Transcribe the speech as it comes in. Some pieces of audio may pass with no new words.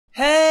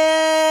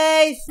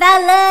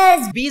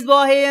fellas, beast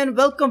boy and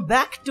welcome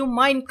back to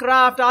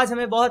Minecraft. आज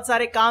हमें बहुत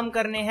सारे काम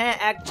करने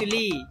हैं।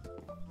 एक्चुअली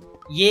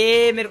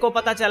ये मेरे को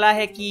पता चला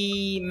है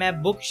कि मैं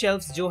बुक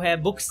शेल्फ्स जो है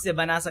बुक्स से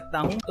बना सकता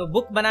हूँ। तो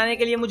बुक बनाने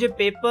के लिए मुझे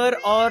पेपर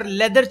और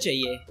लेदर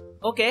चाहिए।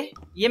 ओके,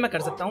 ये मैं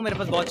कर सकता हूँ। मेरे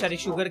पास बहुत सारी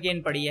शुगर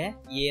केन पड़ी है।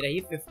 ये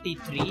रही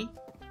 53,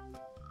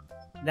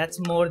 दैट्स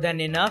मोर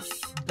देन इनफ।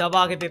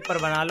 दबा के पेपर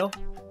बना लो।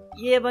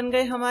 ये बन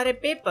गए हमारे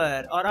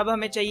पेपर। और अब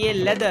हमें चाहिए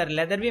लेदर।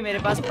 लेदर भी मेरे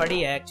पास पड़ी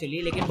है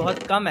एक्चुअली, लेकिन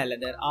बहुत कम है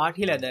लेदर, 8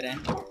 ही लेदर है।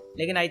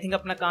 लेकिन आई थिंक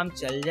अपना काम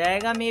चल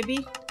जाएगा may be.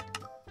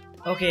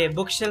 Okay,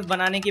 book shelf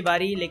बनाने की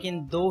बारी, लेकिन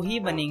 2 ही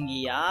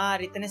बनेंगी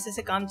यार। इतने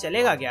से काम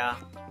चलेगा क्या?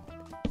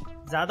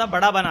 ज्यादा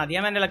बड़ा बना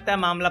दिया मैंने, लगता है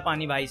मामला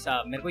पानी भाई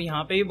साहब। मेरे को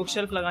यहाँ पे भी बुक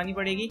शेल्फ लगानी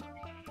पड़ेगी।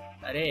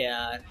 अरे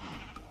यार,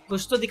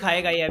 कुछ तो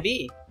दिखाएगा ये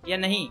अभी या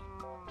नहीं?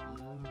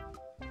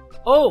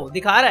 ओह,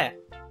 दिखा रहा है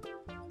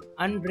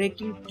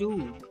अनब्रेकिंग 2।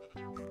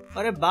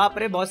 अरे बाप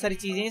रे, बहुत सारी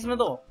चीजें इसमें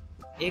तो।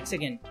 एक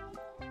सेकेंड,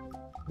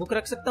 बुक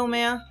रख सकता हूँ मैं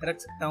यहाँ? रख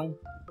सकता हूँ।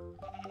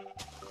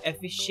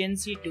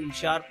 Efficiency 2,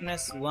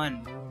 sharpness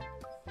 1।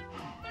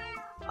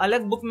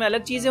 अलग बुक में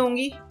अलग चीजें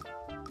होंगी।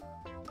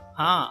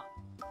 हाँ,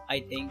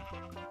 आई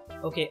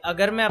थिंक। ओके,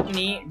 अगर मैं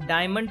अपनी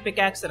डायमंड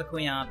पिकैक्स रखूँ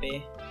यहाँ पे,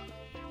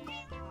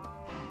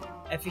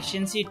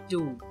 एफिशिएंसी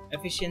 2,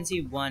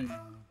 एफिशिएंसी 1,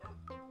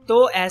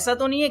 तो ऐसा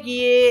तो नहीं है कि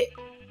ये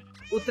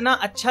उतना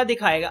अच्छा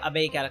दिखाएगा।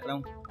 अबे क्या रख रहा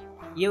हूँ?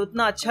 ये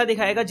उतना अच्छा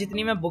दिखाएगा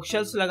जितनी मैं बुक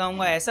शेल्फ्स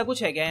लगाऊंगा, ऐसा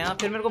कुछ है क्या यहाँ?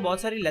 फिर मेरे को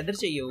बहुत सारी लेदर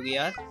चाहिए होगी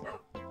यार।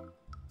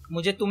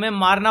 मुझे तुम्हें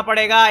मारना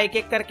पड़ेगा एक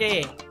एक करके।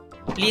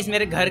 प्लीज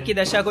मेरे घर की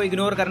दशा को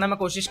इग्नोर करना। मैं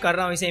कोशिश कर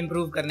रहा हूँ इसे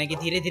इम्प्रूव करने की,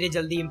 धीरे धीरे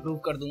जल्दी इम्प्रूव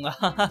कर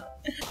दूंगा।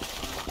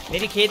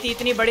 मेरी खेती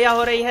इतनी बढ़िया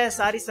हो रही है,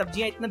 सारी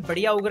सब्जियां इतनी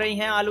बढ़िया उग रही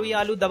हैं। आलू ही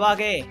आलू दबा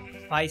गए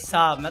भाई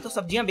साहब। मैं तो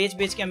सब्जियां बेच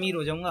बेच के अमीर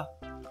हो जाऊंगा।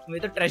 मुझे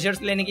तो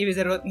ट्रेजर्स लेने की भी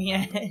जरूरत नहीं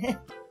है।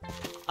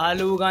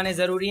 आलू उगाने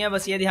जरूरी है,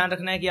 बस ये ध्यान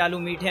रखना है कि आलू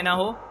मीठे ना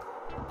हो,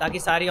 ताकि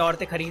सारी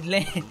औरतें खरीद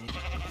लें।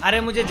 अरे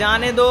मुझे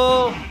जाने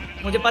दो,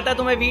 मुझे पता है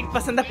तुम्हें वीट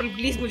पसंद है, पर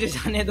प्लीज मुझे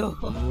जाने दो।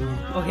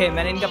 ओके,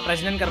 मैंने इनका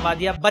प्रजनन करवा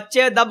दिया।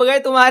 बच्चे दब गए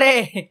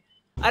तुम्हारे।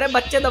 अरे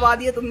बच्चे दबा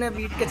दिए तुमने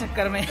वीट के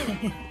चक्कर में।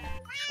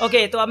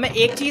 ओके, तो अब मैं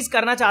एक चीज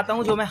करना चाहता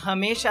हूँ जो मैं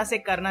हमेशा से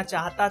करना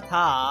चाहता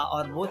था,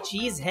 और वो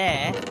चीज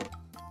है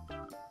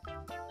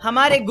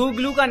हमारे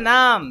गुगलू का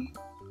नाम।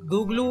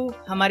 गुगलू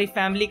हमारी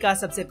फैमिली का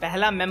सबसे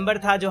पहला मेंबर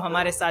था जो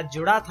हमारे साथ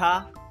जुड़ा था,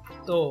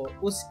 तो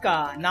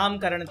उसका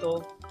नामकरण तो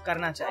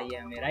करना चाहिए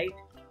हमें, राइट?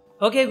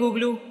 ओके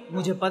गुगलू,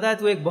 मुझे पता है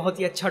तू एक बहुत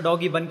ही अच्छा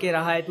डॉगी बन के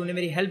रहा है। तूने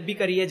मेरी हेल्प भी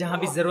करी है जहां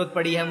भी जरूरत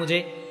पड़ी है मुझे,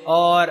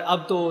 और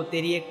अब तो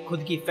तेरी एक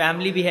खुद की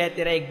फैमिली भी है,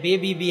 तेरा एक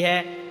बेबी भी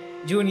है,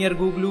 जूनियर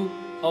गुगलू।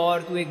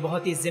 और तू एक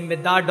बहुत ही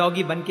जिम्मेदार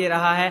डॉगी बन के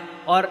रहा है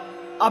और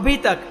अभी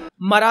तक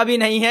मरा भी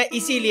नहीं है।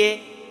 इसीलिए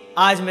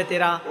आज मैं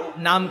तेरा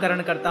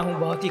नामकरण करता हूँ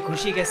बहुत ही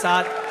खुशी के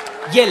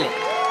साथ। ये ले।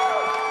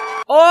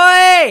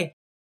 ओए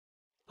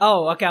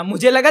ओह, क्या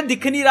मुझे लगा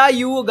दिख नहीं रहा,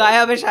 यू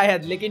गायब है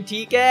शायद। लेकिन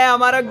ठीक है,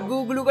 हमारा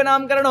गुगलू का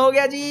नामकरण हो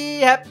गया जी।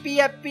 Happy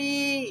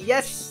happy.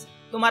 यस,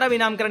 तुम्हारा भी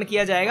नामकरण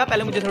किया जाएगा।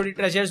 पहले मुझे थोड़ी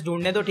ट्रेजर्स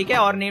ढूंढने दो, ठीक है?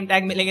 और नेम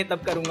टैग मिलेंगे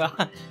तब करूंगा।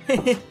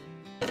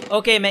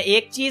 ओके, मैं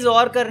एक चीज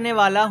और करने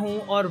वाला हूँ,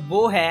 और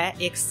वो है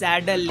एक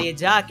सैडल ले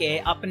जाके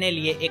अपने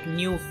लिए एक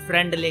न्यू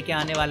फ्रेंड लेके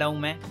आने वाला हूँ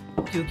मैं।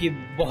 क्योंकि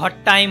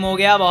बहुत टाइम हो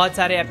गया, बहुत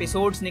सारे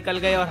एपिसोड्स निकल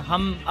गए और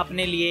हम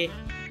अपने लिए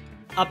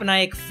अपना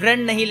एक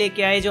फ्रेंड नहीं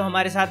लेके आए जो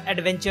हमारे साथ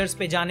एडवेंचर्स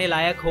पे जाने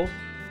लायक हो।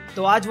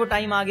 तो आज वो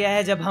टाइम आ गया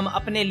है जब हम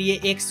अपने लिए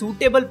एक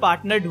सूटेबल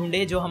पार्टनर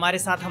ढूंढे जो हमारे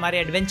साथ हमारे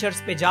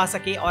एडवेंचर्स पे जा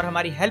सके और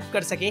हमारी हेल्प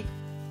कर सके।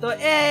 तो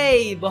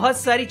बहुत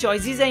सारी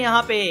चॉइसेस है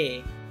यहाँ पे।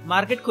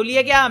 मार्केट खुली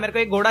है क्या? मेरे को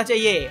एक घोड़ा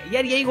चाहिए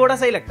यार। यही घोड़ा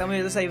सही लगता है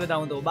मुझे तो, सही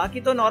बताऊं तो।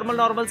 बाकी तो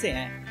नॉर्मल से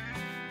हैं।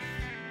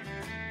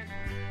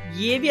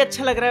 ये भी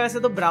अच्छा लग रहा है वैसे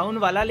तो, ब्राउन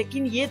वाला,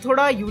 लेकिन ये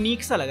थोड़ा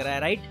यूनिक सा लग रहा है,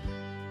 राइट?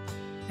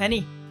 है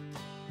नहीं?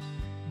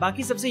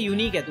 बाकी सबसे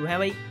यूनिक है तू, है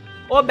भाई।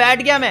 ओ,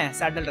 बैठ गया मैं।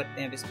 सैडल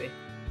रखते हैं इस पे।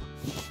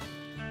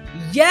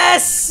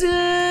 यस।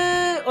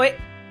 ओए,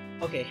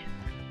 ओके,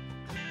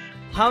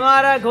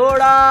 हमारा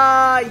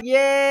घोड़ा।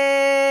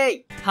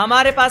 ये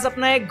हमारे पास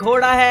अपना एक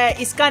घोड़ा है।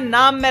 इसका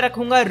नाम मैं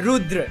रखूंगा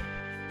रुद्र।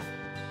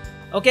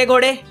 ओके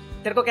घोड़े,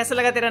 तेरे को कैसा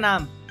लगा तेरा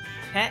नाम?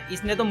 है,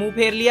 इसने तो मुंह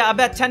फेर लिया।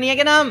 अबे अच्छा नहीं है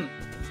क्या नाम?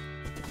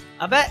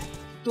 अबे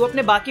तू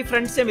अपने बाकी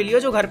फ्रेंड्स से मिलियो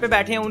जो घर पे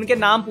बैठे हैं, उनके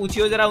नाम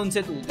पूछियो जरा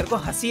उनसे, तू, तेरे को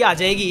हंसी आ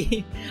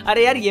जाएगी।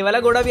 अरे यार, ये वाला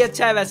घोड़ा भी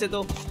अच्छा है वैसे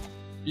तो,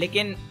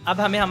 लेकिन अब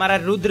हमें हमारा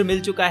रुद्र मिल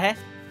चुका है,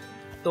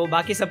 तो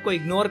बाकी सबको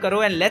इग्नोर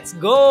करो एंड लेट्स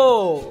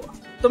गो।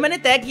 तो मैंने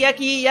तय किया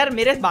कि यार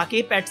मेरे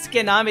बाकी पेट्स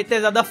के नाम इतने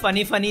ज्यादा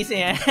फनी से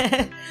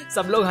हैं।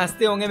 सब लोग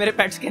हंसते होंगे मेरे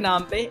पेट्स के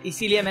नाम पे,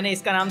 इसीलिए मैंने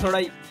इसका नाम थोड़ा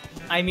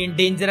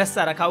डेंजरस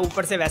सा रखा।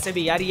 ऊपर से वैसे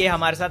भी यार ये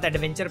हमारे साथ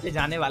एडवेंचर पे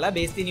जाने वाला,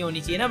 बेइज्जती नहीं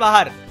होनी चाहिए ना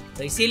बाहर,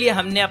 तो इसीलिए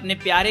हमने अपने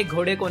प्यारे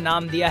घोड़े को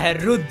नाम दिया है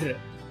रुद्र।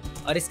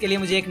 और इसके लिए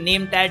मुझे एक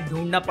नेम टैग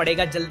ढूंढना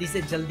पड़ेगा जल्दी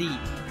से जल्दी,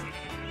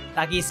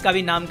 ताकि इसका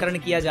भी नामकरण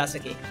किया जा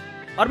सके।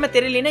 और मैं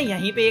तेरे लिए ना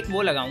यहीं पे एक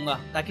वो लगाऊंगा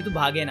ताकि तू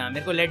भागे ना।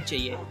 मेरे को लेड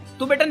चाहिए।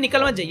 तू बेटा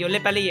निकल मत जाइए। ले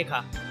पहले ये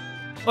खा।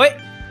 ओए,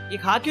 ये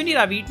खा क्यों नहीं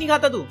रहा? वीट नहीं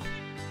खाता तू?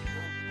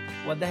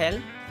 What the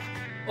hell?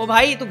 ओ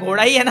भाई, तू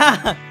घोड़ा ही है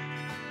ना?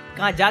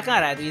 कहाँ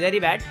रहा है तू? इधर ही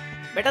बैठ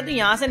बेटा। तू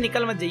यहाँ से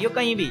निकल मत जाइयो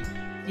कहीं भी।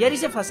 यार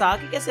इसे फंसा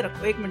के कैसे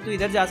रखो? एक मिनट, तू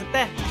इधर जा सकता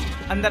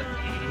है अंदर?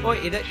 ओ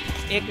इधर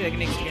एक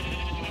सेकंड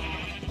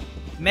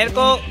मेरे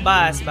को,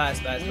 बस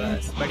बस बस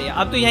बस बढ़िया।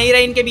 अब तू यहीं रह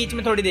इनके बीच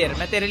में थोड़ी देर,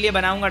 मैं तेरे लिए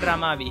बनाऊंगा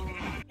ड्रामा अभी।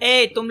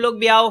 ए तुम लोग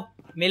भी आओ,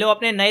 मिलो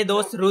अपने नए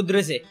दोस्त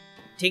रुद्र से,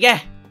 ठीक है?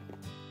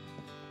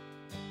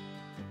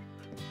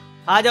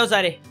 आ जाओ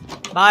सारे,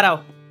 बाहर आओ।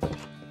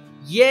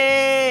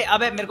 ये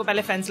अबे मेरे को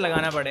पहले फेंस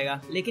लगाना पड़ेगा,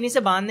 लेकिन इसे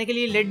बांधने के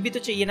लिए लेट भी तो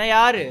चाहिए ना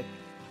यार।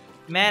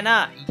 मैं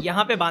ना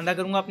यहाँ पे बांधा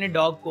करूंगा अपने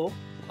डॉग को,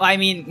 आई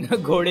मीन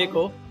घोड़े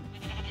को।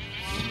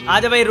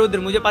 आजा भाई रुद्र,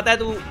 मुझे पता है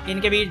तू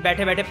इनके बीच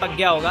बैठे बैठे पक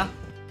गया होगा।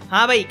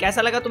 हाँ भाई,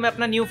 कैसा लगा तुम्हें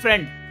अपना न्यू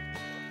फ्रेंड?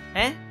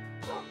 हैं?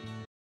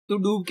 तू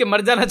डूब के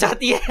मर जाना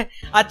चाहती है?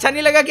 अच्छा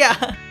नहीं लगा क्या?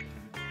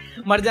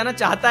 मर जाना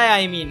चाहता है,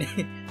 आई मीन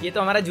ये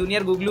तो हमारा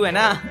जूनियर गुगलू है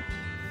ना।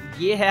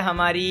 ये है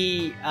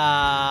हमारी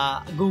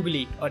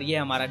गुगली और ये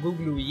हमारा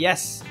गुगलू।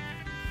 यस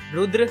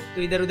रुद्र,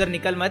 तू इधर उधर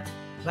निकल मत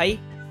भाई,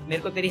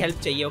 मेरे को तेरी हेल्प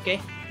चाहिए।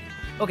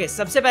 ओके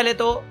सबसे पहले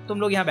तो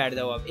तुम लोग यहाँ बैठ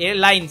जाओ अब ये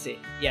लाइन से।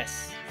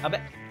 यस अबे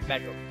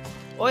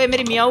बैठो। ओए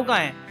मेरी मियाऊ कहाँ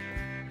है?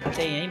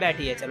 अच्छा यहीं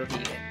बैठी है, चलो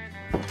ठीक है।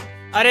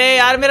 अरे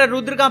यार मेरा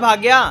रुद्र कहाँ भाग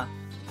गया?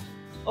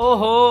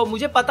 ओहो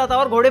मुझे पता था,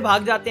 और घोड़े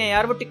भाग जाते हैं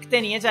यार, वो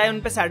टिकते नहीं है, चाहे उन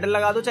पे सैडल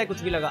लगा दो चाहे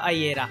कुछ भी लगा।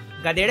 आइए रहा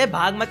गधेड़े,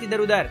 भाग मत इधर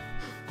उधर,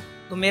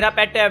 तू मेरा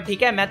पेट है अब,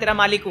 ठीक है? मैं तेरा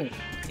मालिक हूँ,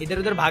 इधर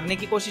उधर भागने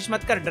की कोशिश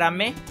मत कर ड्राम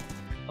में।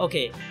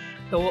 ओके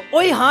तो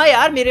ओए हाँ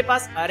यार मेरे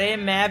पास, अरे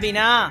मैं भी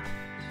ना,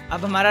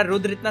 अब हमारा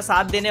रुद्र इतना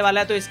साथ देने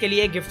वाला है तो इसके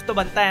लिए गिफ्ट तो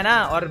बनता है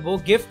ना। और वो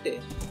गिफ्ट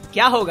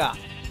क्या होगा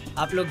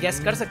आप लोग गेस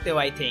कर सकते हो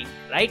आई थिंक,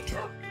 राइट?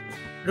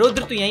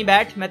 रुद्र तू यहीं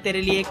बैठ, मैं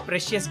तेरे लिए एक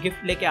प्रेशियस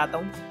गिफ्ट लेके आता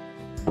हूँ।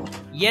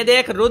 ये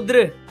देख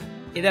रुद्र,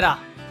 इधर आ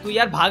तू।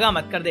 यार भागा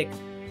मत कर, देख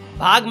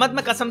भाग मत,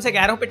 मैं कसम से कह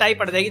रहा हूँ पिटाई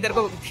पड़ जाएगी तेरे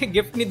को,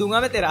 गिफ्ट नहीं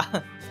दूंगा मैं तेरा।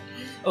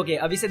 ओके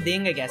अब इसे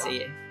देंगे कैसे?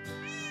 ये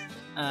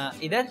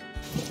इधर।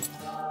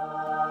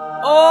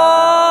 ओ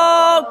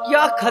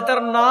क्या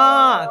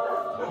खतरनाक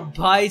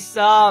भाई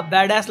साहब,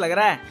 बैडएस लग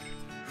रहा है।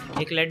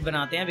 एक लेड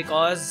बनाते हैं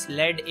बिकॉज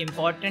लेड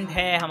इंपॉर्टेंट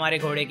है हमारे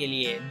घोड़े के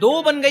लिए।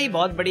 2 बन गई,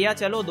 बहुत बढ़िया,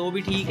 चलो 2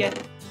 भी ठीक है।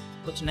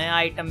 कुछ नया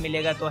आइटम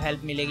मिलेगा तो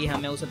हेल्प मिलेगी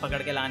हमें उसे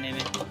पकड़ के लाने में।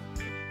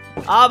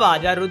 अब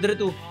आजा रुद्र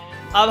तू,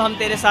 अब हम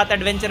तेरे साथ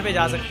एडवेंचर पे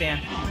जा सकते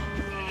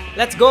हैं।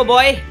 Let's go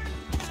boy,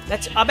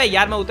 let's. अबे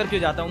यार मैं उतर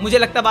क्यों जाता हूँ? मुझे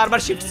लगता है बार बार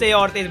शिफ्ट से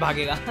और तेज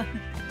भागेगा।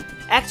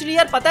 एक्चुअली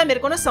यार पता है मेरे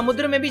को ना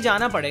समुद्र में भी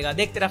जाना पड़ेगा।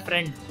 देख तेरा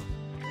फ्रेंड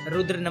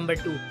रुद्र नंबर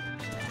 2,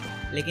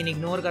 लेकिन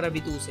इग्नोर कर अभी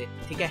तू उसे,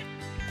 ठीक है?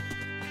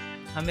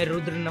 हमें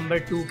रुद्र नंबर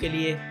 2 के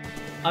लिए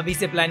अभी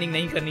से प्लानिंग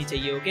नहीं करनी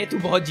चाहिए। ओके तू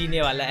बहुत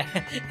जीने वाला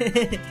है।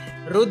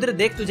 रुद्र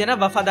देख तुझे ना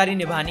वफादारी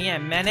निभानी है,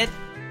 मैंने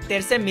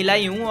तेरे से मिला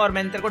ही हूँ और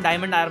मैंने तेरे को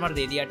डायमंड आर्मर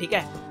दे दिया, ठीक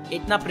है?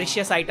 इतना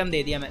प्रेशियस आइटम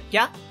दे दिया मैं।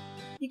 क्या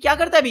ये क्या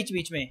करता है बीच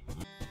बीच में?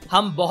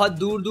 हम बहुत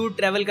दूर दूर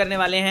ट्रेवल करने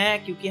वाले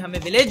हैं क्योंकि हमें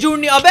विलेज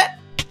ढूंढनी। अबे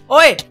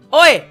ओए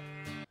ओए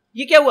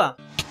ये क्या हुआ?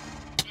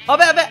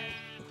 अबे अबे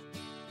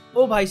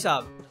ओ भाई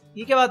साहब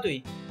ये क्या बात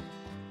हुई?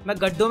 मैं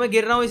गड्ढों में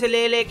गिर रहा हूँ इसे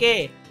ले लेके,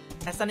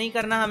 ऐसा नहीं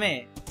करना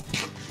हमें।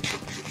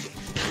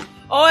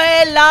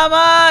 ओए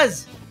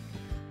लामाज,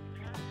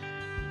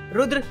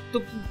 रुद्र तू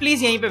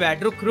प्लीज यहीं पे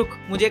बैठ, रुक रुक,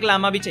 मुझे एक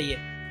लामा भी चाहिए।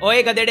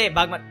 ओए गधेड़े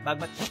भाग मत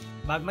भाग मत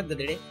भाग मत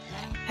गधेड़े।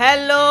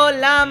 हेलो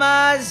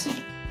लामाज,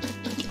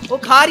 वो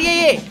खा रही है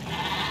ये,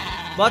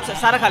 बहुत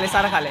सारा खा ले,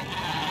 सारा खा ले।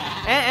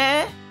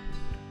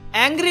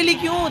 एंग्रीली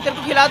क्यों? तेरे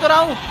को खिला तो रहा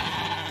हूं,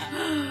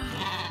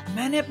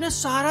 मैंने अपने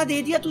सारा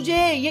दे दिया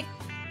तुझे। ये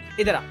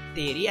इधर आ,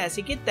 तेरी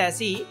ऐसी की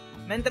तैसी,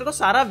 मैंने तेरे को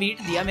सारा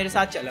वीट दिया। मेरे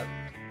साथ चल,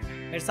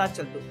 मेरे साथ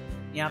चल, तू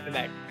यहाँ पे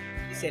बैठ,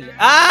 इसे ले।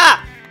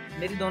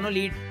 मेरी दोनों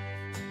lead,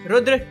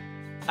 Rudra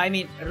I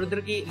mean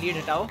Rudra की लीड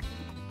हटाओ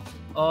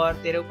और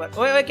तेरे ऊपर।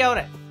 ओए ओए क्या हो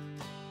रहा है?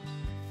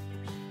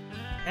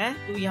 हैं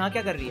तू यहाँ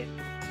क्या कर रही है?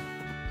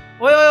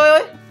 ओए ओए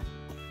ओए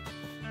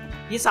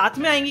ये साथ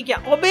में आएंगी क्या?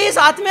 ओबे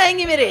साथ में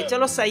आएंगी मेरे,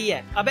 चलो सही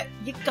है। अबे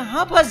ये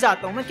कहाँ फंस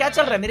जाता हूँ मैं? क्या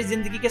चल रहा है मेरी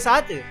जिंदगी के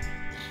साथ?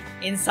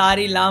 इन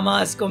सारी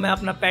लामास को मैं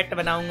अपना पेट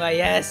बनाऊंगा।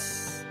 यस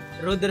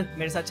रुद्र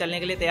मेरे साथ चलने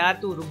के लिए तैयार?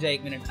 तू रुक जा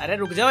 1 मिनट। अरे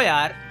रुक जाओ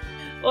यार।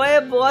 ओए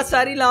बहुत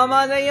सारी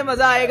लामास है, ये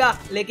मजा आएगा,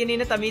 लेकिन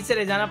इन्हें तमीज से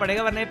ले जाना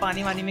पड़ेगा वरना ये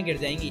पानी वानी में गिर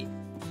जाएंगी।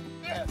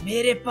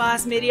 मेरे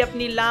पास मेरी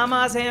अपनी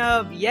लामास हैं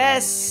अब।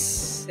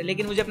 यस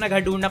लेकिन मुझे अपना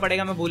घर ढूंढना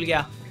पड़ेगा, मैं भूल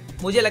गया।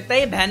 मुझे लगता है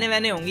ये बहने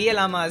वहने होंगी ये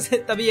लामास,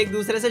 तभी एक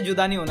दूसरे से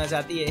जुदा नहीं होना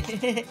चाहती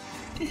है।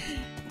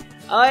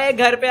 ओए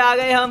घर पे आ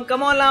गए हम,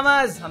 कम ऑन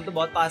लामास, हम तो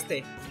बहुत पास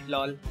थे।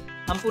 लॉल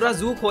हम पूरा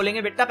जू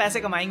खोलेंगे बेटा, पैसे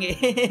कमाएंगे।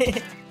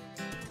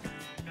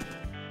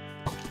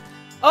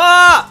 ओ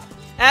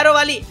एरो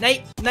वाली नहीं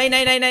नहीं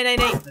नहीं नहीं नहीं नहीं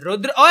नहीं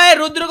रुद्र, ओए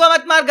रुद्र को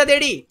मत मार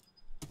गधेड़ी।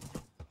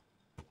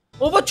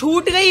 ओ वो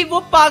छूट गई, वो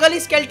पागल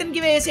स्केल्टन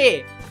की वजह से।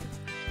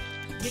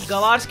 ये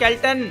गवार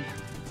स्केल्टन,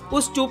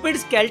 उस स्टूपिड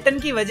स्केल्टन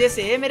की वजह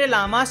से मेरे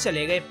लामास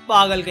चले गए,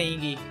 पागल कहीं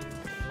की।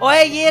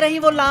 ओए ये रही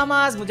वो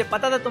लामास, मुझे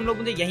पता था तुम लोग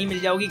मुझे यहीं मिल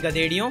जाओगी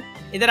गधेड़ियों।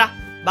 इधर आ,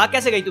 भाग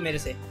कैसे गई तू मेरे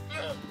से?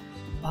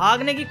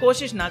 भागने की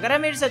कोशिश ना करा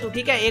मेरे से तू,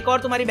 ठीक है? एक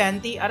और तुम्हारी बहन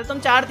थी, अरे तुम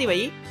 4 थी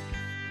भाई,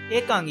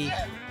 एक कहाँ गई?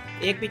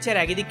 एक पीछे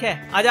रह गई, दिखे?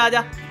 आजा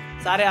आजा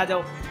सारे आ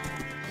जाओ।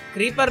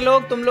 क्रीपर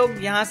लोग तुम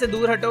लोग यहाँ से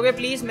दूर हटोगे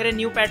प्लीज, मेरे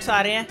न्यू पेट्स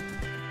आ रहे हैं।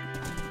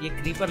 ये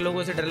क्रीपर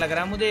लोगों से डर लग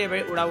रहा है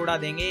मुझे, उड़ा उड़ा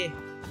देंगे।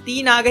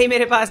 3 आ गई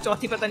मेरे पास,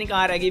 चौथी पता नहीं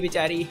कहाँ रह गई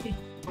बेचारी।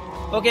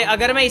 ओके,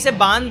 अगर मैं इसे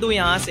बांध दूं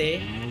यहाँ से,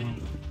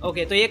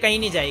 ओके, तो ये कहीं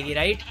नहीं जाएगी,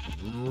 राइट।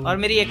 और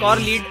मेरी एक और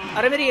लीड,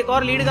 अरे मेरी एक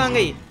और लीड कहाँ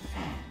गई?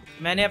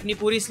 मैंने अपनी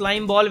पूरी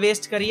स्लाइम बॉल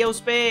वेस्ट करी है उस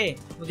पे।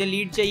 मुझे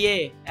लीड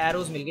चाहिए।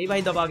 एरोज मिल गई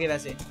भाई दबा के।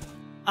 वैसे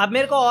अब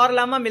मेरे को और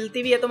लामा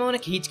मिलती भी है तो मैं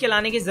उन्हें खींच के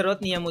लाने की जरूरत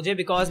नहीं है मुझे,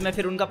 बिकॉज मैं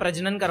फिर उनका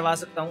प्रजनन करवा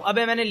सकता हूँ।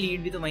 अबे मैंने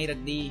लीड भी तो वहीं रख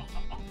दी।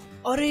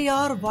 अरे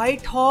यार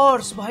व्हाइट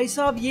हॉर्स, भाई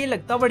साहब ये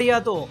लगता बढ़िया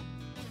तो।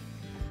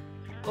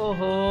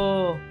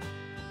 ओहो,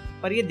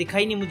 पर ये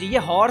दिखाई नहीं मुझे, ये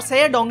हॉर्स है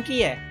या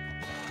डोंकी है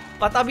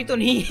पता भी तो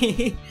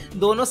नहीं।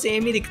 दोनों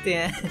सेम ही दिखते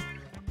हैं।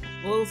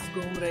 वुल्फ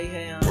घूम रही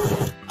है यहाँ।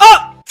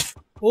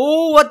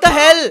 Oh what the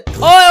hell.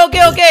 ओए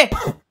ओके ओके,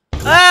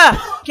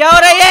 क्या हो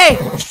रहा है ये?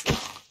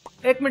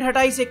 एक मिनट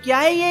हटा इसे, क्या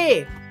है ये?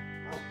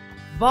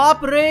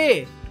 बाप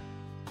रे,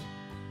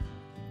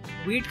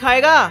 व्हीट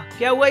खाएगा?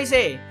 क्या हुआ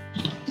इसे?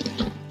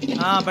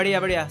 हाँ बढ़िया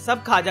बढ़िया,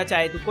 सब खा जा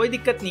चाहे तू, कोई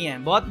दिक्कत नहीं है,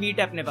 बहुत मीट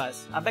है अपने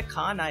पास। अबे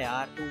खा ना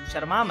यार, तू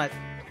शर्मा मत,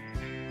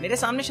 मेरे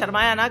सामने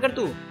शर्माया ना कर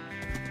तू।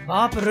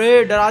 बाप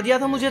रे, डरा दिया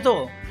था मुझे तो।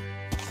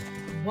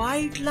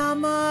 व्हाइट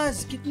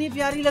लामास कितनी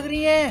प्यारी लग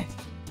रही है,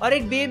 और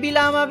एक बेबी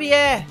लामा भी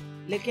है,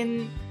 लेकिन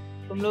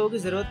तुम लोगों की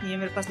जरूरत नहीं है,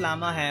 मेरे पास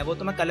लामा है, वो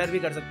तो मैं कलर भी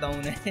कर सकता हूँ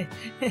उन्हें।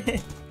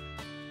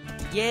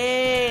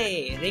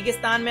 ये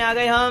रेगिस्तान में आ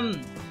गए हम।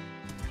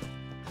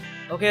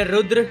 ओके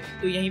रुद्र,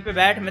 तू यहीं पे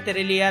बैठ, मैं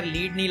तेरे लिए यार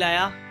लीड नहीं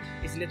लाया,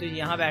 इसलिए तुझे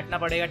यहाँ बैठना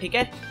पड़ेगा, ठीक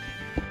है?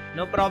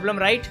 नो प्रॉब्लम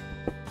राइट,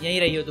 यहीं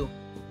रहियो तू,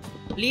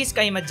 प्लीज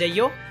कहीं मत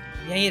जाइयो,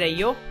 यहीं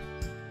रहियो,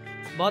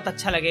 बहुत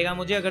अच्छा लगेगा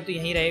मुझे अगर तू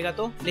यहीं रहेगा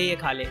तो। ले ये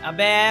खा ले।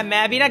 अबे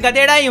मैं भी ना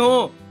गधेड़ा ही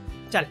हूँ,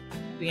 चल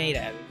तू यहीं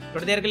रह, अभी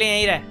थोड़ी देर के लिए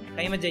यहीं रह,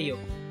 कहीं मत जाइयो।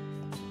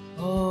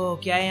 ओह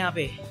क्या है यहाँ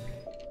पे?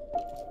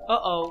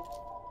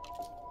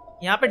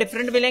 यहाँ पे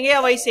डिफरेंट मिलेंगे या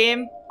वही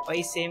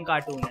सेम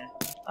कार्टून है?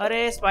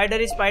 अरे स्पाइडर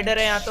ही स्पाइडर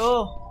है यहाँ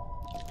तो।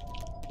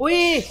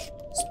 उई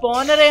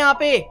स्पॉनर है यहाँ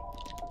पे,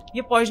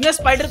 ये पॉइजनस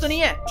स्पाइडर तो नहीं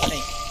है?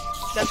 नहीं,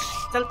 चल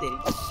चल, तेरी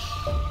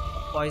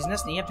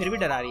पॉइजनस नहीं है फिर भी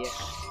डरा रही है।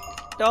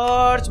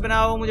 टॉर्च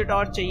बनाओ, मुझे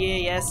टॉर्च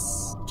चाहिए। यस।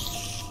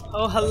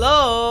 ओह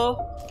हेलो,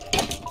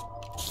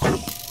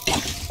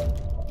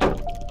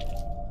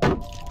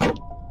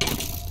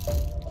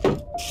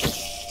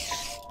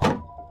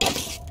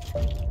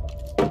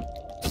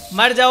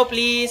 मर जाओ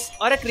प्लीज।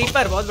 और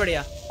क्रीपर, बहुत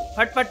बढ़िया,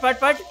 फट फट फट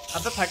फट।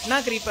 अबे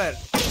फटना क्रीपर।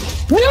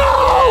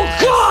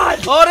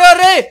 yes. और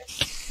अरे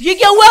ये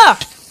क्या हुआ?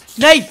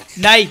 नहीं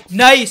नहीं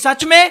नहीं,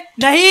 सच में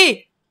नहीं।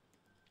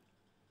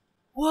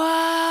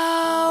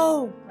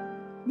 वाओ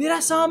मेरा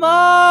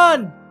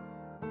सामान,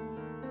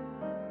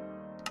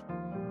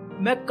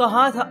 मैं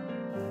कहा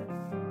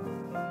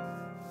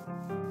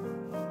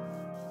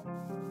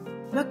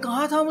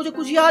था मुझे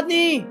कुछ याद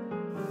नहीं।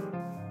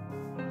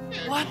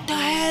 What the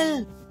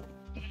hell?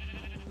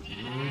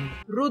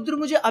 रुद्र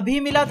मुझे अभी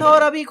मिला था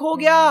और अभी खो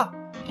गया।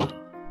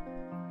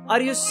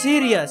 Are you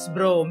serious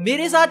bro?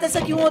 मेरे साथ ऐसा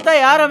क्यों होता है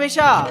यार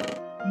हमेशा?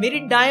 मेरी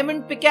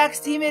डायमंड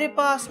पिकैक्स थी मेरे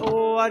पास।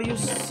 Oh are you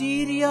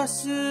serious?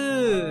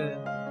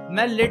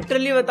 मैं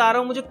लिटरली बता रहा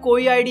हूँ, मुझे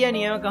कोई आइडिया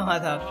नहीं है मैं कहाँ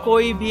था,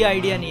 कोई भी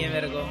आइडिया नहीं है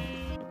मेरे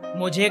को।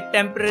 मुझे एक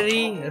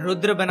टेम्पररी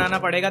रुद्र बनाना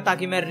पड़ेगा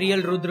ताकि मैं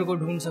रियल रुद्र को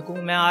ढूंढ सकूं।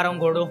 मैं आ रहा हूँ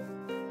घोड़ो,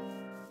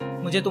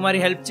 मुझे तुम्हारी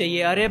हेल्प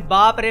चाहिए। अरे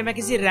बाप रे, मैं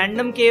किसी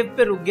रैंडम केव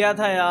पे रुक गया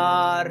था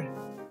यार।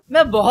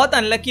 मैं बहुत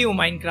अनलकी हूँ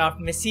माइनक्राफ्ट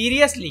में,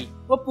 सीरियसली।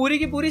 वो पूरी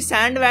की पूरी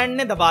सैंड वैंड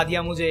ने दबा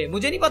दिया मुझे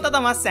नहीं पता था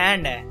वहां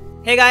सैंड है।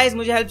 हे गाइस,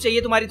 मुझे हेल्प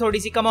चाहिए तुम्हारी थोड़ी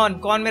सी, कम ऑन।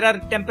 कौन मेरा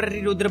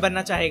टेम्पररी रुद्र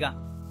बनना चाहेगा?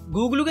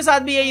 गूगलू के साथ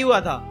भी यही हुआ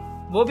था,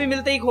 वो भी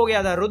मिलते ही खो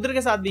गया था। रुद्र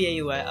के साथ भी यही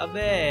हुआ है।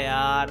 अबे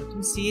यार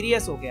तुम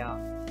सीरियस हो गया?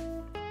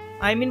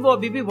 I mean, वो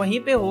अभी भी वहीं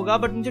पे होगा,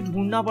 बट मुझे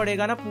ढूंढना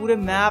पड़ेगा ना, पूरे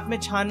मैप में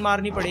छान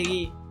मारनी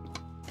पड़ेगी।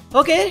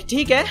 ओके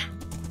ठीक है,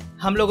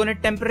 हम लोगों ने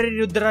टेम्पररी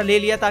रुद्रा ले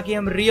लिया ताकि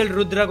हम रियल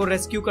रुद्रा को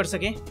रेस्क्यू कर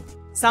सके।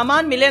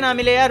 सामान मिले ना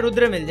मिले यार,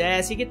 रुद्र मिल जाए,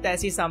 ऐसी की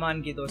तैसी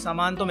सामान की तो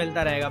सामान तो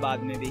मिलता रहेगा बाद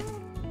में भी।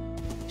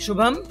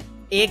 शुभम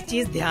एक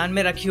चीज ध्यान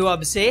में रखियो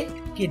अब से,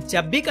 कि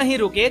जब भी कहीं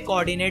रुके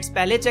कोऑर्डिनेट्स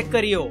पहले चेक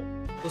करियो,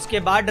 उसके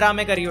बाद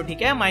ड्रामे करियो,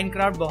 ठीक है?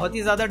 माइनक्राफ्ट बहुत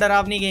ही ज्यादा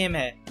डरावनी गेम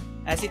है,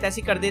 ऐसी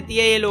तैसी कर देती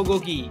है ये लोगों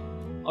की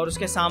और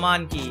उसके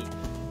सामान की।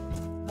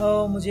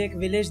 ओह मुझे एक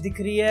विलेज दिख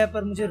रही है,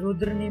 पर मुझे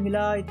रुद्र नहीं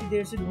मिला, इतनी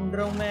देर से ढूंढ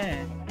रहा हूँ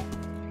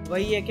मैं।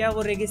 वही है क्या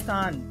वो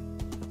रेगिस्तान?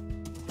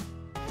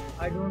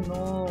 I don't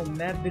know,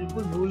 मैं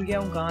बिल्कुल भूल गया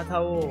हूँ कहाँ था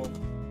वो।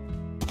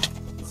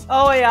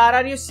 ओह यार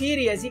आर यू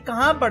सीरियस? ये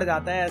कहाँ पड़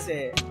जाता है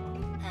ऐसे?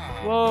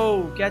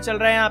 वो क्या चल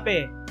रहा है यहाँ पे?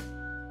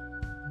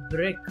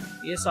 ब्रिक,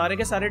 ये सारे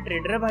के सारे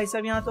ट्रेडर है भाई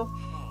साहब यहाँ तो।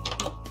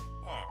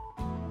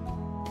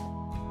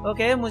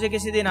 ओके मुझे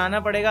किसी दिन आना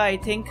पड़ेगा आई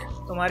थिंक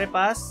तुम्हारे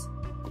पास।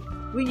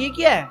 वो ये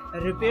क्या है?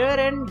 Repair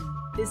and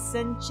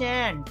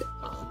डिसएंचेंट।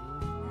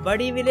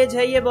 बड़ी विलेज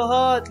है ये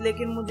बहुत,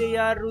 लेकिन मुझे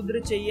यार रुद्र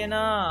चाहिए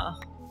ना।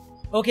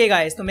 ओके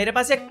गाइस, तो मेरे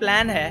पास एक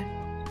प्लान है।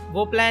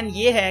 वो प्लान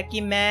ये है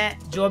कि मैं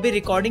जो अभी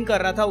रिकॉर्डिंग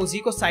कर रहा था उसी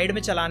को साइड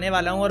में चलाने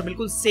वाला हूँ और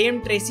बिल्कुल सेम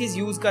ट्रेसेस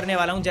यूज करने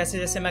वाला हूँ जैसे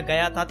जैसे मैं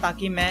गया था,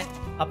 ताकि मैं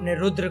अपने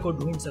रुद्र को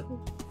ढूंढ सकूं।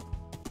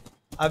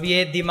 अब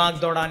ये दिमाग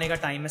दौड़ाने का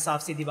टाइम है,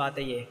 साफ सीधी बात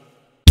है ये।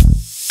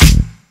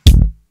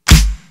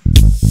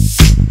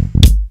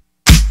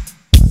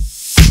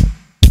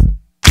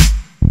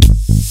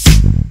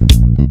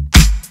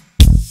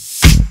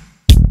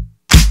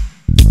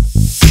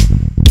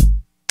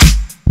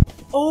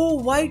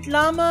 व्हाइट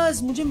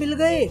लामास मुझे मिल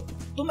गए।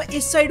 तो मैं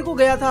इस साइड को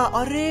गया था।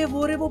 अरे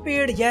वो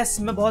पेड़। यस,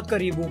 मैं बहुत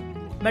करीब हूँ।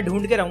 मैं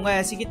ढूंढ के रहूंगा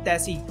ऐसी की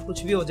तैसी,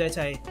 कुछ भी हो जाए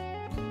चाहे।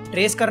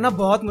 ट्रेस करना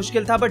बहुत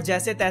मुश्किल था, बट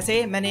जैसे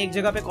तैसे मैंने एक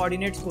जगह पे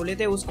कोऑर्डिनेट्स खोले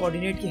थे, उस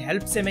कोऑर्डिनेट की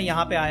हेल्प से मैं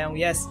यहाँ पे आया हूँ।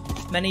 यस,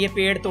 मैंने ये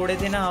पेड़ तोड़े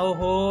थे ना।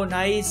 ओहो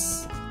नाइस,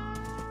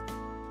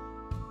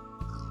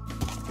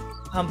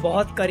 हम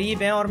बहुत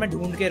करीब हैं और मैं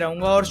ढूंढ के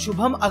रहूंगा। और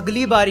शुभम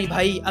अगली बारी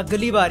भाई,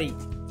 अगली बारी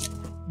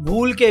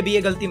भूल के भी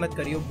ये गलती मत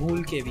करियो,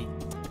 भूल के भी।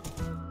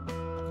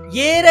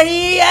 ये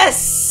रही। यस,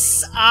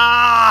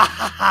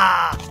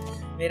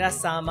 मेरा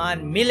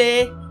सामान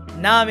मिले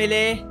ना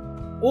मिले।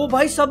 ओ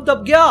भाई सब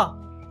दब गया,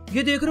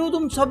 ये देख रहे हो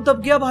तुम, सब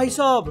दब गया भाई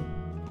साहब।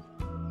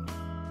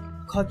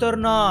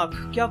 खतरनाक।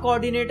 क्या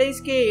कोऑर्डिनेट है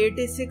इसके?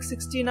 86,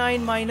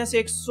 69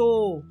 - 100।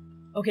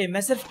 ओके,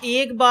 मैं सिर्फ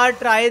एक बार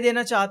ट्राई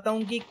देना चाहता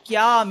हूं कि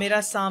क्या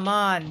मेरा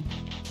सामान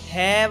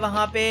है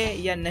वहां पे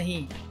या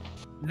नहीं।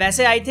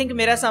 वैसे आई थिंक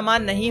मेरा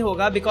सामान नहीं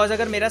होगा, बिकॉज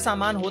अगर मेरा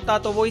सामान होता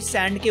तो वो इस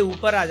सैंड के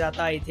ऊपर आ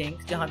जाता, आई थिंक,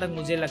 जहां तक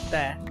मुझे लगता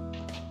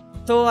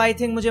है। तो आई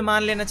थिंक मुझे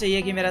मान लेना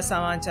चाहिए कि मेरा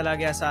सामान चला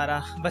गया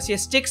सारा। बस ये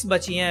स्टिक्स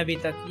बची हैं अभी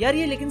तक। यार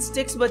ये लेकिन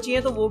स्टिक्स बची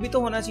हैं तो वो भी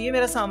तो होना चाहिए।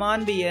 मेरा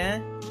सामान भी है,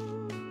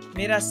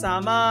 मेरा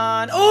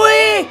सामान।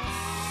 ओए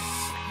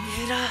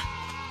मेरा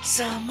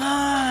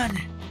सामान।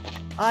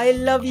 I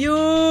love you.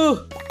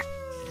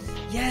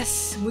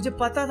 यस, मुझे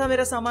पता था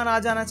मेरा सामान आ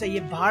जाना चाहिए।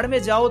 भाड़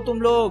में जाओ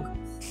तुम लोग,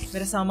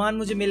 मेरा सामान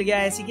मुझे मिल गया।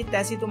 ऐसी की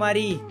तैसी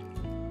तुम्हारी।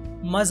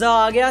 मजा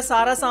आ गया,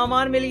 सारा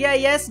सामान मिल गया।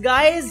 यस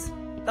गाइस,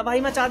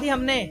 तबाही मचा दी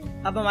हमने।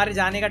 अब हमारे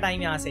जाने का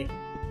टाइम यहाँ से।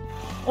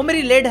 ओ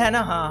मेरी लेड है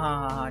ना।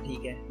 हाँ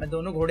ठीक है। मैं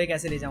दोनों घोड़े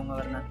कैसे ले जाऊंगा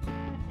वरना।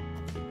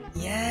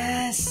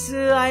 Yes,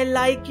 I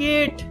like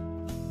it.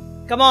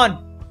 Come on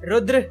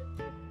Rudra,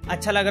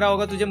 अच्छा लग रहा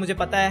होगा तुझे, मुझे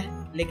पता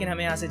है, लेकिन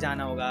हमें यहाँ से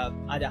जाना होगा।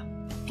 अब आजा।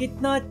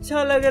 कितना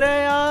अच्छा लग रहा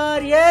है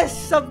यार। यस,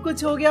 सब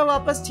कुछ हो गया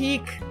वापस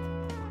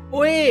ठीक।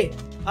 ओए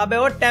अबे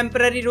वो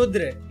टेम्पररी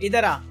रुद्र,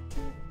 इधर आ।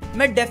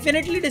 मैं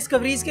डेफिनेटली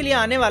डिस्कवरीज के लिए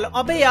आने वाला हूँ।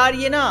 अबे यार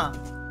ये ना,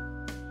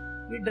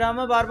 ये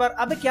ड्रामा बार बार।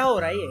 अबे क्या हो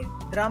रहा है?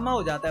 ये ड्रामा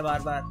हो जाता है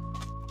बार बार।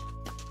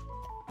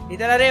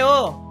 इधर अरे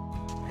ओ,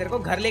 तेरे को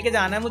घर लेके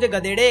जाना है मुझे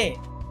गधेड़े,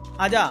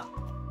 आजा।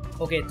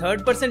 ओके,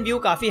 थर्ड पर्सन व्यू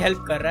काफी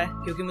हेल्प कर रहा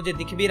है क्योंकि मुझे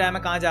दिख भी रहा है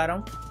मैं कहाँ जा रहा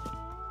हूँ।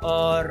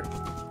 और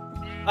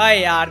अरे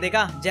यार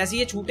देखा, जैसे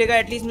ये छूटेगा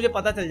एटलीस्ट मुझे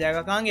पता चल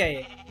जाएगा कहाँ गया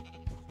ये।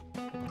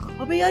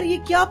 अबे यार ये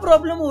क्या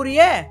प्रॉब्लम हो रही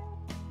है?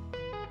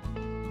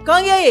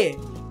 कहाँ गया ये?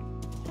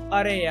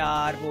 अरे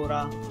यार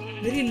बोरा,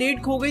 मेरी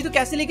लीड खो गई तो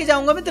कैसे लेके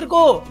जाऊंगा मैं तेरे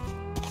को।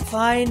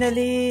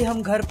 फाइनली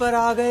हम घर पर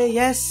आ गए।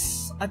 यस,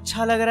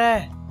 अच्छा लग रहा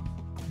है,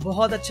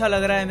 बहुत अच्छा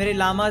लग रहा है। मेरे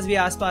लामास भी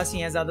आसपास ही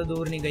हैं, ज्यादा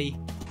दूर नहीं गई।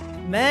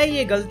 मैं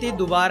ये गलती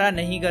दोबारा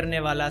नहीं करने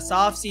वाला,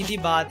 साफ सीधी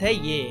बात है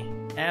ये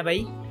है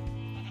भाई।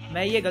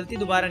 मैं ये गलती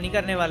दोबारा नहीं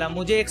करने वाला।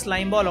 मुझे एक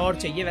स्लाइम बॉल और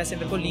चाहिए, वैसे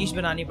मेरे को लीश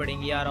बनानी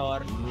पड़ेगी यार।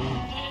 और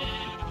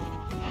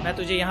मैं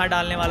तुझे यहाँ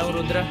डालने वाला हूँ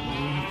रुद्र,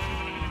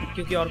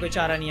 क्योंकि और कोई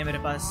चारा नहीं है मेरे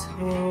पास।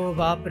 ओह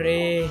बाप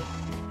रे।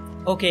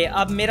 ओके,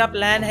 अब मेरा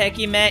प्लान है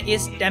कि मैं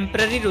इस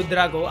टेम्पररी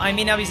रुद्रा को,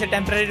 अब इसे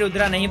टेम्पररी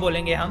रुद्रा नहीं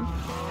बोलेंगे हम,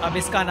 अब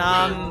इसका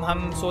नाम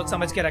हम सोच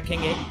समझ के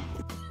रखेंगे।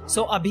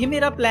 सो अभी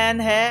मेरा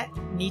प्लान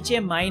है नीचे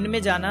माइन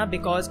में जाना,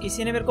 बिकॉज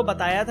किसी ने मेरे को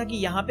बताया था कि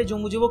यहाँ पे जो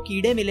मुझे वो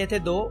कीड़े मिले थे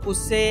 2,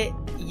 उससे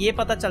ये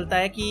पता चलता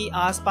है कि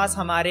आसपास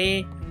हमारे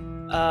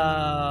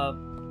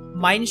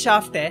माइन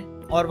शाफ्ट है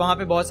और वहाँ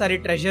पे बहुत सारी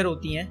ट्रेजर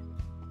होती हैं।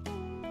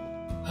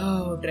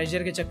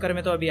 ट्रेजर के चक्कर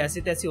में तो अभी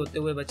ऐसी तैसी होते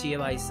हुए बची है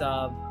भाई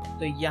साहब।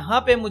 तो यहाँ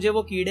पे मुझे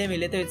वो कीड़े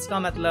मिले थे, इसका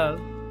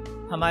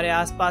मतलब हमारे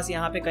आसपास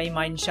यहाँ पे कहीं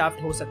माइन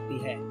शाफ्ट हो सकती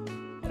है,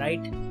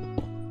 राइट?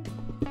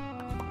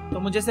 तो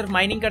मुझे सिर्फ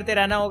माइनिंग करते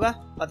रहना होगा,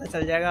 पता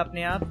चल जाएगा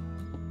अपने आप।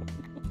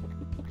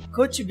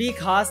 कुछ भी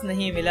खास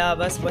नहीं मिला,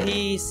 बस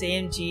वही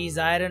सेम चीज,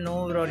 आयरन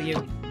ओर और ये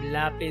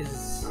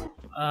लैपिस।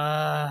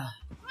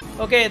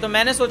 ओके, तो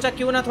मैंने सोचा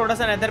क्यों ना थोड़ा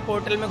सा नेदर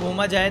पोर्टल में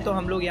घूमा जाए, तो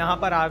हम लोग यहाँ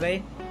पर आ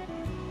गए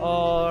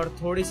और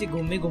थोड़ी सी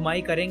घूमी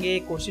घुमाई करेंगे,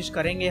 कोशिश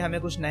करेंगे हमें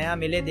कुछ नया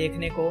मिले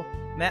देखने को।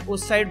 मैं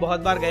उस साइड बहुत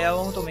बार गया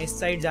हुआ हूँ, तो मैं इस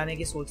साइड जाने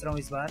की सोच रहा हूँ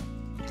इस बार।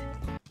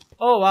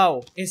 ओह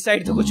वाओ, इस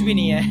साइड तो कुछ भी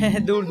नहीं है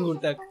दूर दूर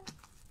तक।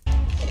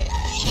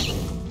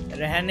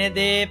 रहने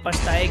दे,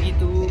 पछताएगी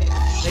तू।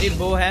 मेरी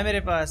बो है मेरे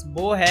पास,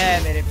 बो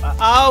है मेरे पास।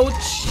 आउच,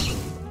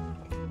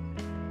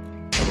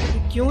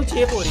 क्यों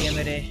चेप हो रही है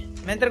मेरे?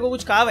 मैंने तेरे को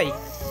कुछ कहा भाई?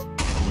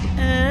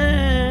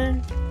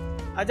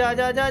 आजा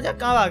आजा आजा आजा,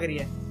 कहाँ भाग रही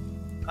है?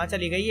 कहाँ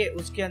चली गई है?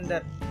 उसके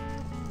अंदर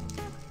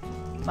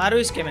मारो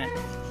इसके मैं।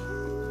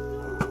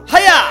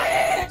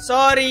 हया,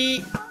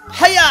 सॉरी,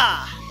 हया,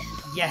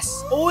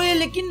 यस। ओए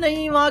लेकिन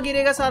नहीं, वहां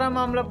गिरेगा सारा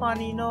मामला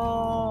पानी।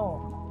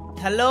 नो,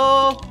 हेलो,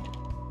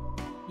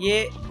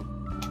 ये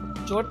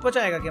चोट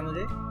पहुंचाएगा क्या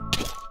मुझे?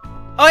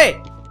 ओए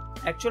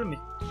एक्चुअल में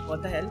व्हाट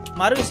द हेल,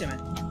 मारो इसे मैं।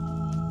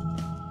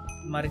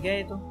 मर गया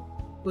ये तो,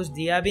 कुछ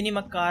दिया भी नहीं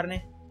मक्कार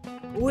ने।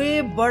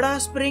 ओए बड़ा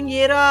स्प्रिंग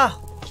ये रहा।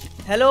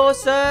 Hello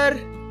sir,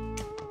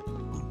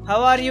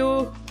 how are you?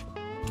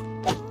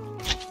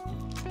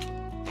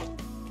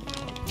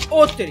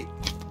 ओ तेरी,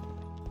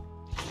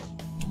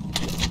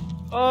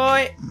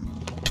 ओए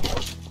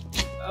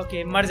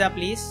ओके मर जा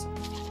प्लीज।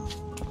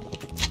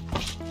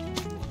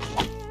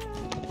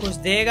 कुछ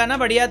देगा ना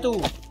बढ़िया तू।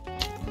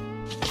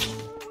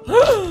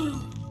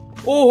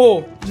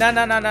 ओहो ना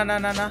ना ना ना ना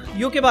ना ना,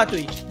 यो क्या बात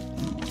हुई?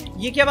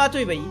 ये क्या बात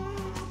हुई भाई?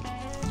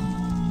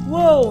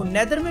 वो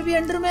नेदर में भी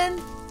एंडरमैन?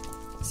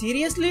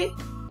 सीरियसली?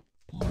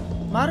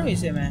 मारूं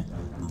इसे मैं?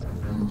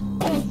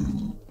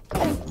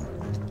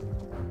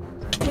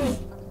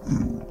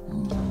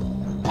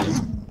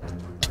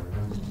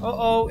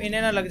 ओ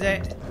इन्हें ना लग जाए।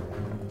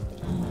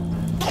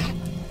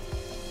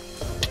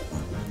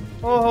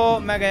 ओहो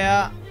मैं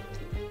गया।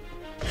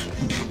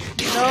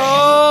 नो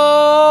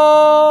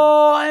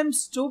आई एम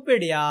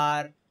स्टूपिड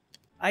यार।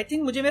 आई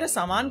थिंक मुझे मेरा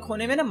सामान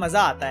खोने में ना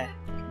मजा आता है,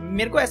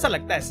 मेरे को ऐसा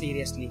लगता है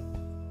सीरियसली।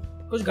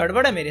 कुछ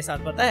गड़बड़ है मेरे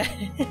साथ पता है।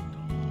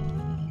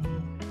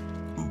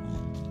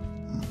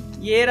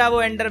 ये रहा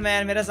वो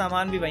एंडरमैन, मेरा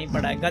सामान भी वहीं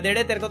पड़ा है।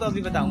 गधेड़े तेरे को तो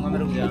अभी बताऊंगा मैं,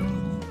 रुक जा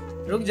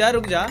रुक जा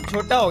रुक जा,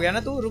 छोटा हो गया ना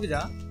तू, रुक जा।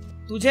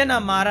 तुझे ना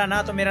मारा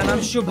ना तो मेरा नाम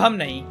शुभम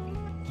नहीं।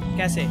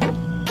 कैसे?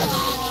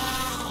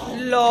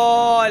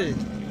 लॉल।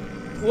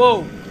 वो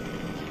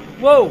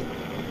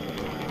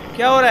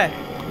क्या हो रहा है?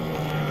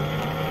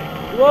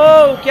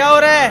 वो क्या हो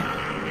रहा है?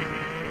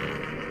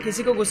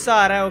 किसी को गुस्सा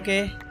आ रहा है। ओके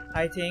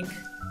आई थिंक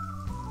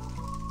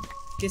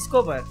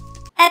किसको पर?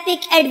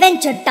 Epic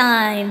adventure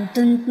time.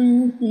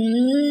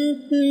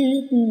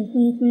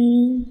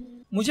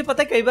 मुझे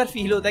पता है कई बार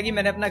फील होता है कि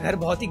मैंने अपना घर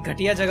बहुत ही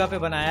घटिया जगह पे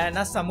बनाया है।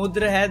 ना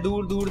समुद्र है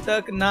दूर दूर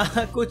तक, ना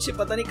कुछ,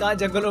 पता नहीं कहाँ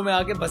जंगलों में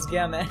आके बस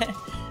गया मैं।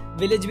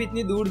 विलेज भी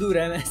इतनी दूर दूर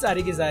है मैं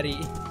सारी की सारी।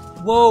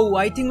 वो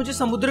आई थिंक मुझे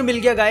समुद्र मिल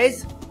गया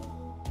गाइस।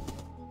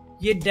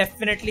 ये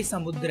डेफिनेटली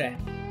समुद्र है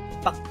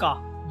पक्का,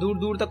 दूर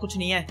दूर तक कुछ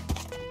नहीं है।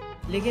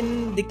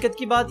 लेकिन दिक्कत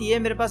की बात ये है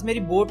मेरे पास मेरी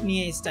बोट नहीं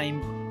है इस टाइम,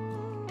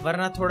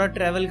 वरना थोड़ा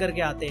ट्रेवल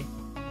करके आते।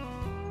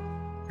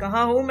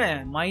 कहाँ हूं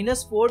मैं?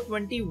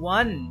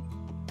 -421।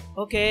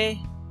 ओके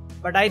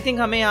बट आई थिंक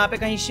हमें यहाँ पे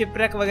कहीं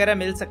शिपरेक वगैरह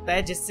मिल सकता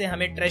है जिससे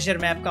हमें ट्रेजर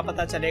मैप का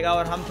पता चलेगा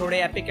और हम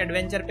थोड़े एपिक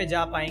एडवेंचर पे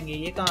जा पाएंगे।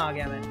 ये कहाँ आ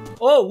गया मैं?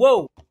 ओ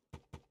वो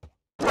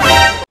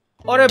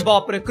अरे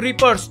बाप रे,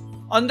 क्रीपर्स!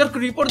 अंदर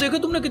क्रीपर देखे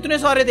तुमने कितने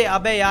सारे थे।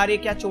 अबे यार ये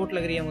क्या चोट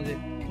लग रही है मुझे,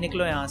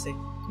 निकलो यहाँ से।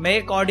 मैं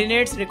ये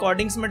कोऑर्डिनेट्स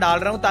रिकॉर्डिंग्स में डाल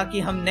रहा हूँ ताकि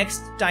हम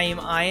नेक्स्ट टाइम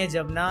आए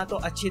जब ना तो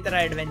अच्छी तरह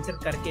एडवेंचर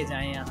करके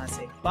जाएं यहाँ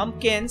से।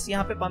 पंपकिन्स,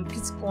 यहाँ पे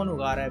पंपकिन्स कौन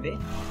उगा रहा है बे?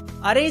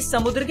 अरे इस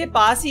समुद्र के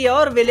पास ही है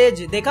और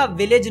विलेज, देखा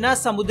विलेज ना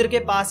समुद्र के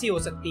पास ही हो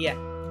सकती है।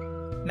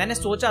 मैंने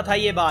सोचा था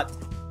ये बात,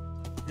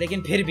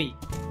 लेकिन फिर भी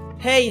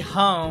है।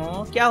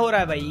 हाँ क्या हो रहा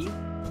है भाई?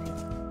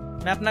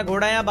 मैं अपना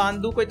घोड़ा यहाँ बांध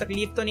दूं, कोई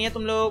तकलीफ तो नहीं है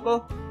तुम लोगों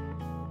को?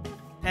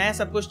 है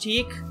सब कुछ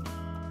ठीक?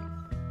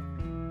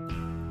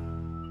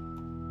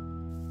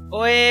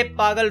 ओए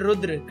पागल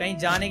रुद्र, कहीं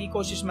जाने की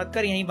कोशिश मत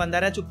कर, यहीं बंदा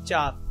रहा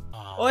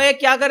चुपचाप। ओए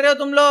क्या कर रहे हो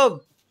तुम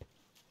लोग?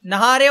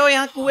 नहा रहे हो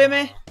यहाँ कुएं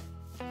में?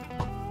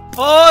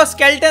 ओ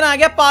स्केल्टन आ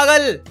गया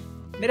पागल,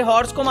 मेरे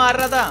हॉर्स को मार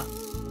रहा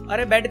था।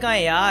 अरे बेड कहाँ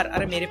है यार?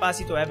 अरे मेरे पास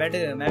ही तो है बेड,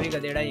 मैं भी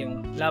गधेड़ा ही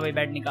हूँ। ला भाई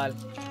बेड निकाल।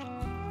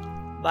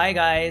 बाय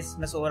गाइस,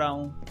 मैं सो रहा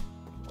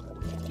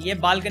हूँ। ये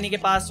बालकनी के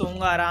पास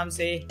सोऊंगा आराम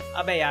से।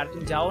 अबे यार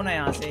तुम जाओ ना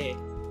यहाँ से।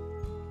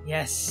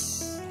 यस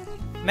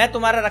मैं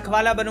तुम्हारा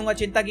रखवाला बनूंगा,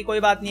 चिंता की कोई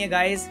बात नहीं है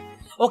गाइस।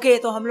 ओके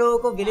तो हम लोगों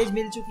को विलेज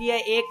मिल चुकी है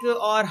एक,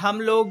 और हम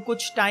लोग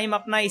कुछ टाइम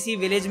अपना इसी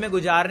विलेज में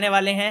गुजारने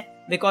वाले हैं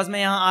बिकॉज मैं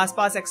यहाँ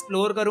आसपास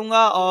एक्सप्लोर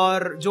करूंगा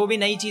और जो भी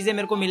नई चीजें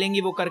मेरे को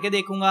मिलेंगी वो करके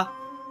देखूंगा।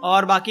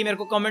 और बाकी मेरे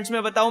को कमेंट्स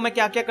में बताओ मैं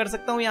क्या क्या कर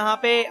सकता हूँ यहाँ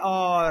पे।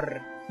 और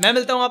मैं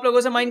मिलता हूँ आप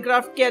लोगों से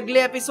माइनक्राफ्ट के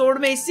अगले एपिसोड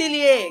में,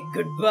 इसीलिए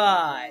गुड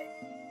बाय।